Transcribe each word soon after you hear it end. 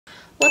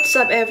What's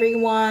up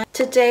everyone?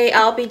 Today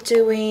I'll be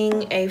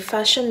doing a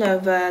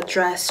Fashionnova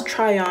dress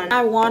try on.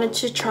 I wanted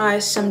to try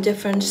some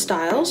different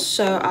styles,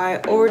 so I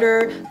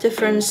ordered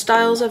different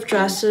styles of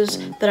dresses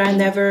that I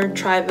never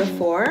tried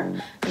before,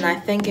 and I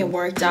think it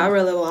worked out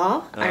really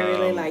well. I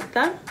really like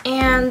them.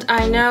 And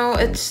I know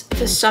it's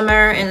the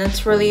summer and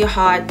it's really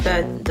hot,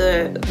 but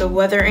the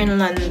weather in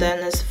London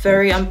is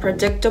very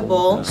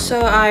unpredictable,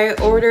 so I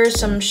ordered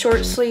some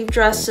short sleeve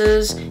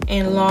dresses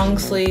and long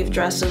sleeve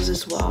dresses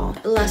as well.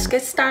 Let's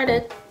get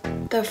started.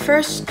 The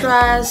first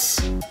dress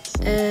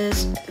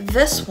is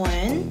this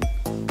one.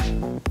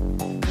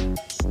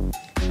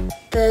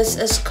 This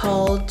is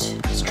called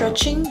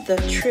Stretching the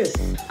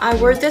Truth. I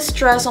wore this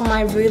dress on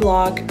my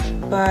vlog,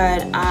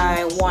 but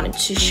I wanted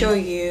to show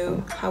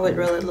you how it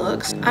really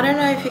looks. I don't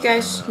know if you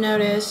guys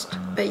noticed,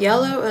 but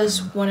yellow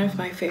is one of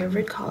my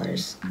favorite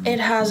colors. It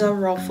has a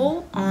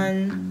ruffle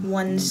on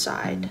one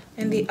side,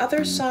 and the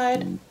other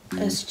side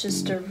is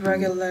just a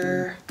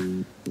regular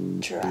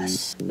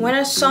dress. When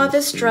I saw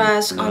this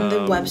dress on the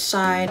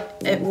website,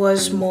 it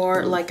was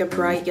more like a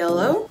bright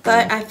yellow,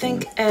 but I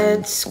think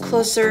it's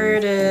closer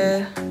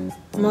to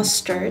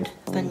mustard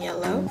than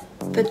yellow.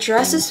 The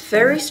dress is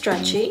very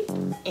stretchy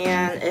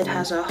and it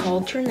has a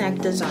halter neck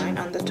design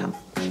on the top.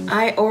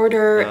 I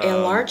ordered a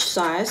large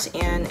size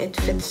and it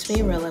fits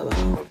me really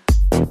well.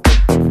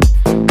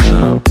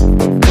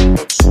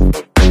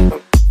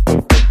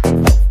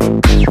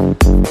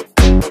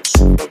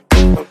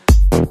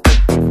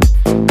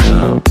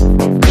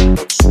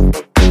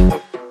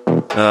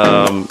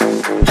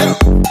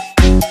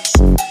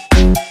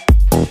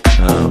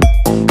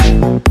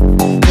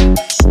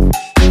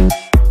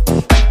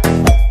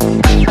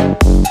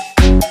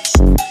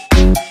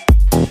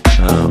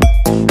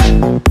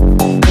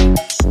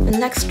 The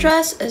next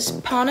dress is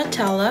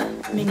Panatella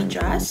mini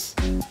dress,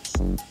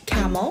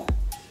 camel,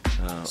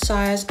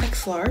 size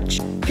X large.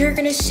 You're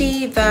gonna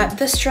see that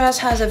this dress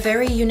has a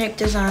very unique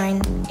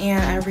design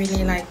and I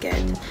really like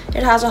it.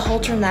 It has a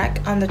halter neck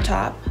on the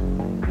top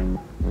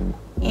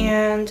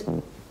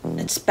and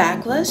it's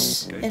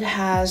backless. It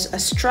has a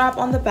strap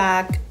on the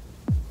back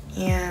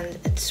and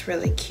it's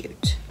really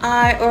cute.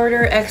 I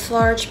ordered X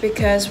large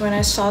because when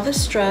I saw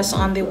this dress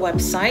on the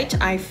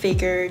website, I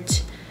figured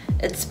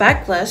it's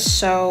backless,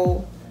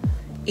 so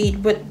it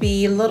would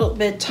be a little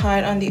bit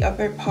tight on the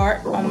upper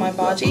part on my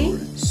body,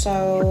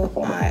 so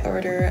I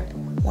ordered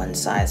one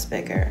size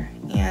bigger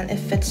and it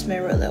fits me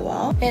really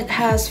well. It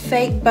has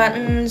fake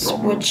buttons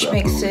which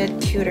makes it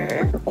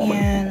cuter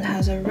and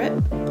has a rip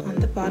on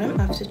the bottom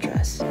of the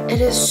dress.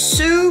 It is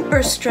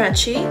super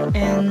stretchy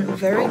and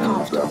very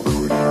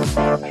comfortable.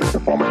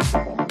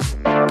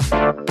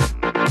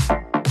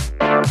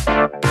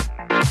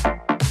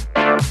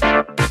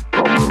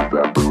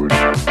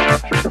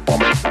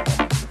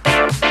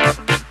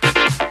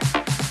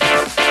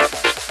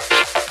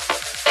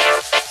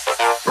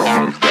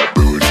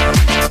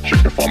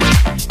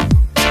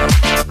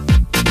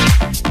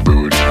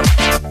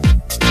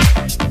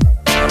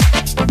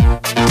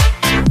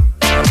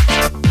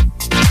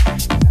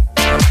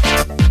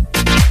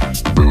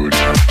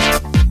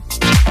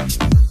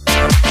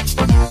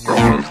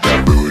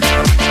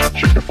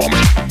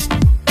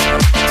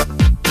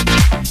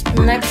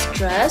 Next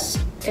dress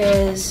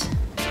is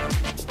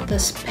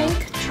this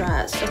pink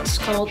dress. It's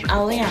called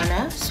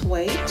Aliana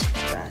suede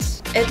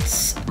dress.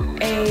 It's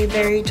a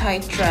very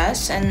tight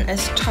dress and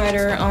it's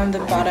tighter on the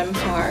bottom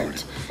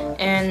part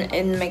and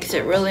it makes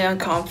it really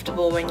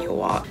uncomfortable when you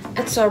walk.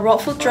 It's a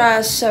ruffle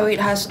dress, so it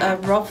has a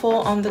ruffle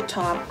on the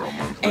top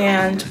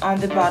and on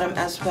the bottom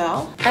as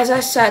well. As I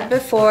said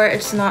before,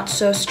 it's not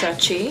so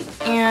stretchy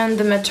and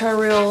the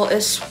material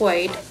is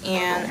suede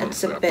and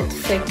it's a bit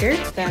thicker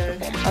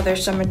than other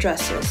summer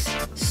dresses.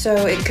 So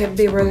it could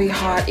be really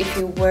hot if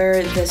you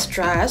wear this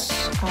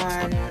dress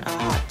on a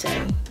hot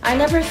day. I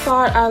never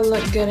thought I'd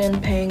look good in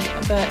pink,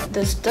 but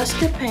this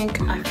dusty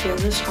pink, I feel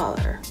this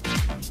color.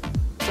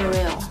 For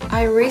real.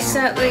 I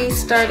recently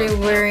started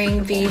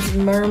wearing these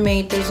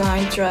mermaid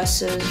design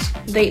dresses.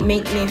 They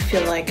make me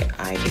feel like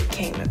I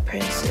became a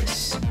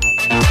princess.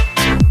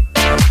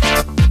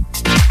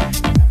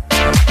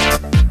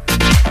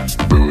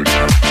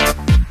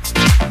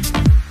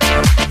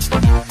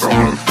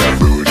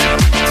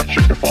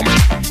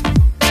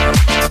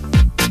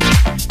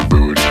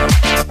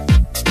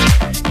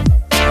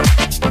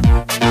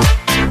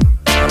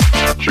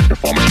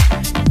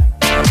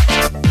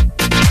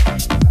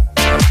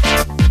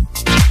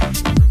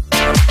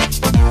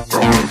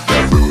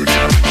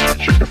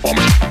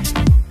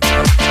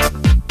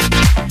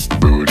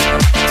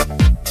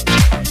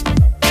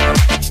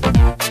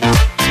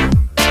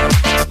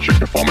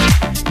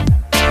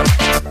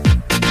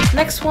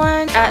 Next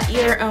one, at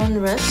your own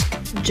risk,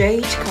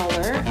 jade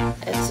color.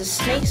 It's a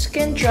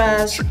snakeskin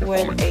dress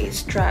with a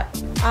strap.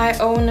 I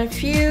own a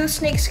few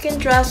snakeskin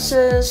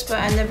dresses, but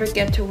I never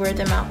get to wear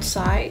them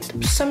outside.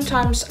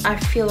 Sometimes I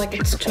feel like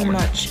it's too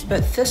much,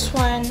 but this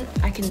one,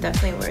 I can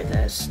definitely wear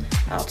this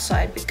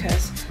outside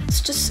because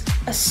it's just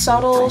a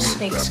subtle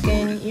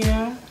snakeskin, you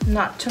know,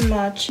 not too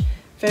much,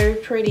 very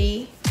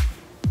pretty,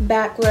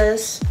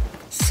 backless,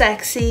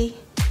 sexy,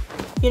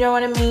 You know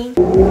what I mean?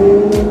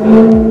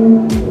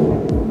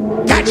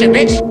 Gotcha,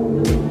 bitch!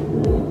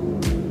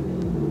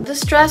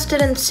 This dress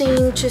didn't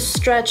seem too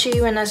stretchy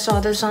when I saw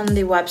this on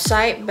the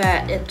website,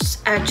 but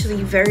it's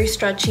actually very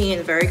stretchy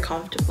and very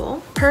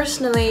comfortable.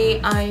 Personally,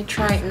 I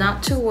try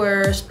not to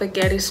wear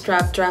spaghetti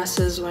strap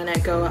dresses when I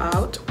go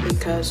out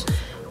because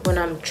when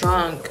I'm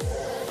drunk,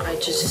 I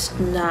just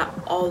snap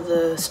all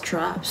the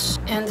straps.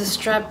 And the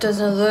strap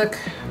doesn't look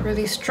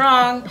really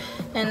strong,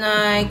 and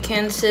I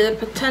can see the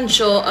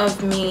potential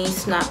of me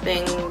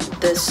snapping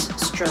this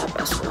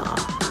strap as well.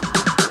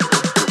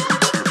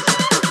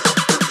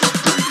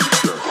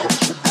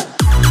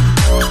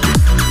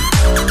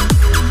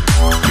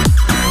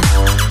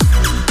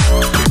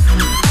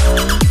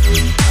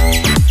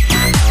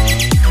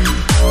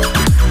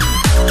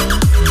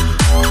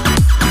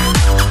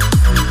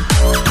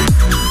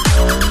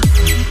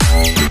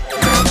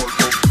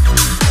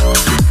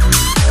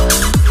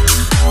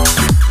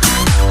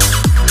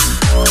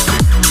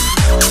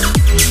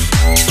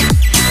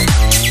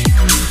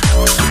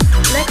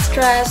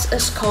 Dress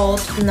is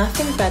called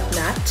Nothing But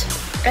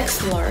Net,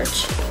 X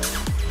large.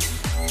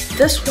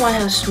 This one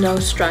has no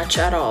stretch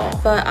at all,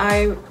 but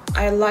I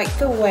like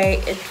the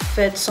way it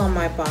fits on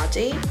my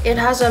body. It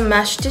has a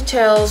mesh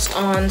details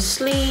on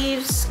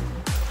sleeves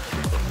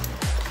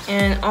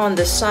and on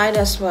the side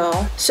as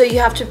well. So you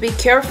have to be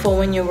careful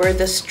when you wear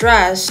this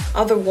dress,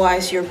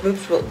 otherwise your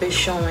boobs will be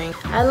showing.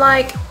 I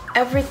like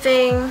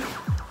everything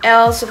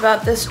else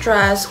about this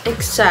dress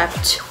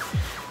except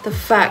the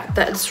fact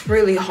that it's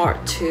really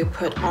hard to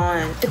put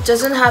on. It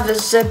doesn't have a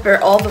zipper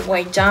all the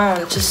way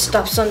down, it just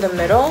stops in the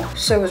middle,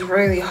 so it was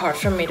really hard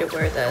for me to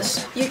wear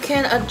this. You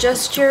can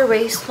adjust your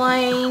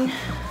waistline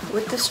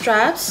with the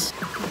straps.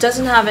 It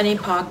doesn't have any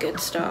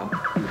pockets though.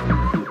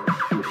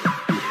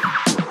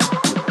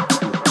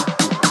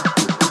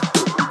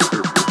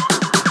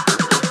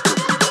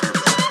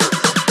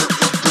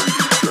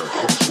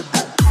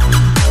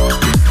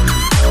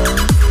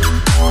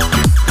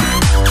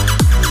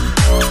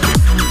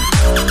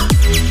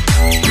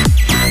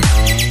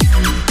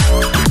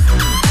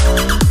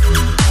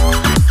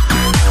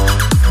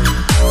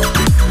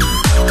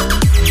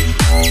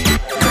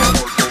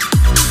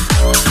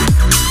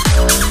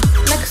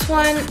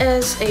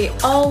 Is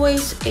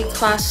always a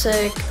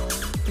classic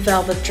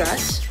velvet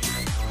dress,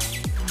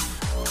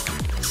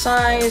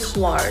 size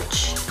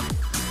large.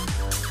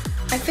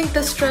 I think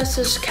this dress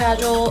is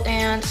casual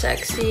and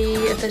sexy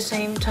at the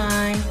same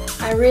time.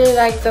 I really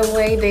like the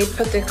way they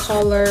put the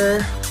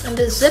collar, and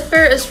the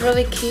zipper is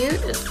really cute.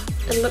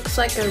 It looks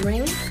like a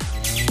ring.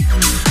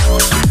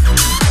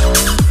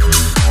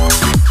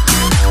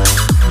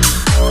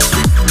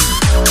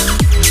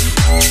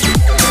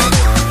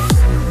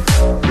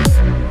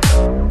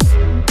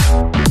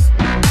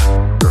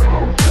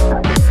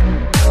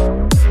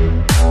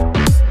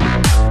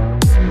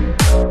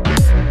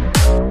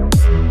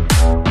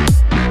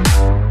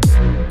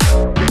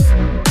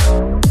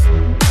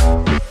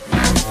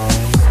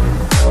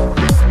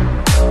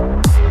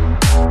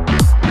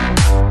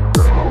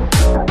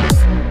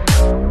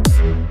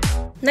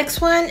 Next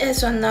one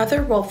is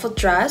another waffle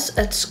dress.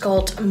 It's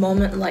called A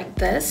Moment Like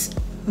This,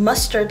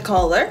 mustard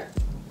color,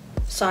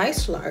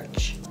 size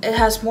large. It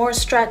has more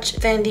stretch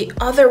than the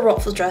other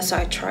waffle dress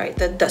I tried,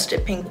 the dusty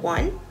pink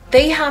one.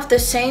 They have the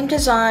same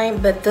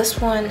design, but this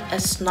one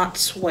is not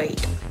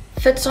suede.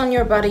 Fits on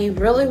your body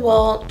really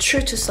well,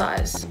 true to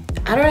size.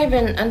 I don't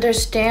even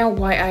understand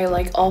why I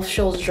like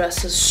off-shoulder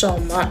dresses so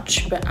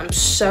much, but I'm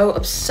so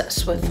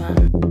obsessed with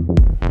them.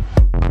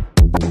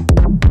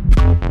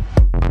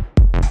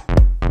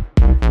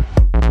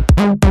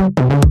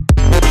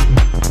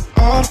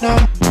 Oh no.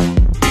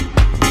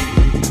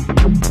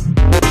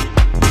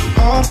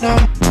 Oh no.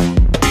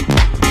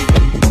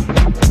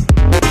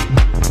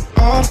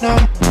 Oh no.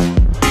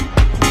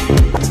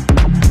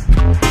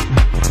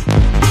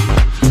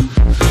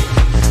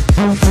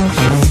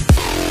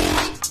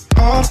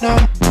 Oh no.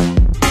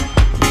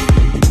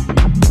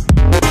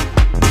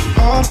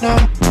 Oh no.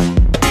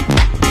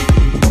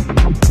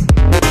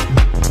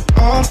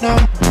 Oh no.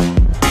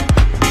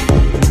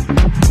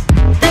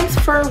 Thanks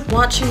for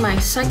watching my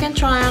second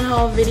try on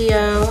haul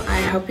video.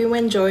 I hope you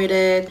enjoyed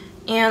it.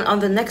 And on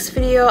the next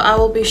video, I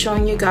will be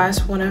showing you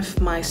guys one of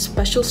my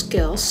special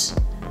skills,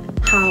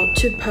 how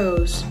to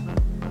pose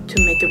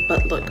to make your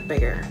butt look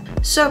bigger.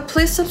 So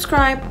please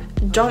subscribe,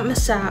 don't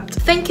miss out.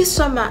 Thank you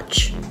so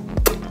much.